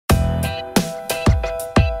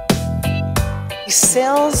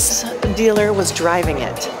sales dealer was driving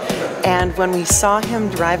it, and when we saw him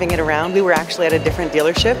driving it around, we were actually at a different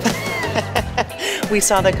dealership. We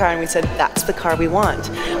saw the car and we said, that's the car we want.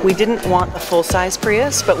 We didn't want the full-size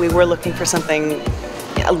Prius, but we were looking for something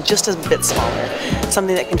just a bit smaller,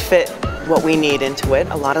 something that can fit what we need into it.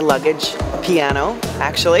 A lot of luggage, a piano,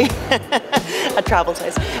 actually, a travel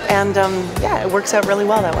size, and yeah, it works out really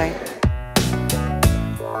well that way.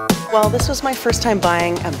 Well, this was my first time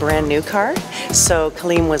buying a brand new car, so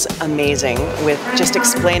Kaleem was amazing with just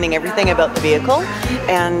explaining everything about the vehicle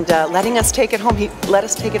and letting us take it home. He let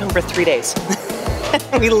us take it home for 3 days.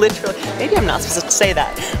 We literally, maybe I'm not supposed to say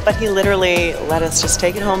that, but he literally let us just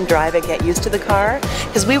take it home, drive it, get used to the car,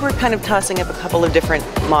 because we were kind of tossing up a couple of different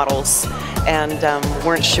models and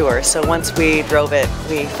weren't sure. So once we drove it,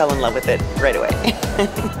 we fell in love with it right away.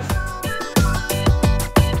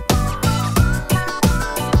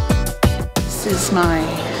 This is my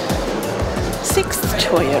 6th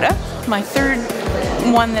Toyota, my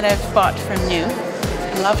 3rd one that I've bought from new.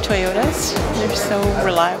 I love Toyotas. They're so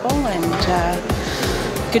reliable and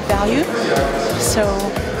good value. So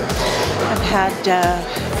I've had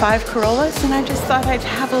 5 Corollas, and I just thought I'd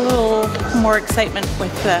have a little more excitement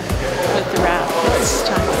with the RAV this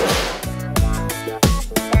time.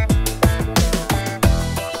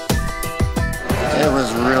 It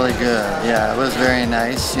was really good. Yeah, it was very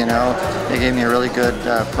nice. You know, they gave me a really good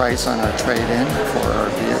price on a trade-in for our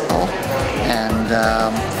vehicle, and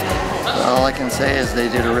all I can say is they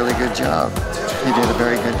did a really good job. He did a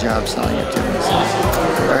very good job selling it to me, so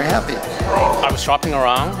I'm very happy. I was shopping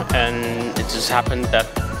around, and it just happened that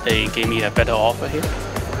they gave me a better offer here.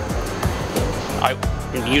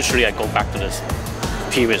 Usually I go back to this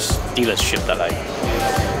previous dealership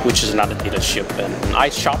which is another dealership, and I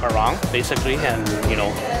shop around basically, and you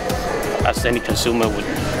know, as any consumer would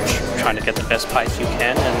trying to get the best price you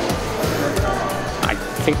can, and I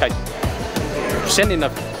think I sent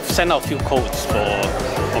out a few quotes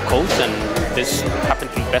for quotes, and this happened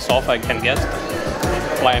to be the best offer I can get.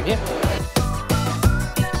 Why I'm here.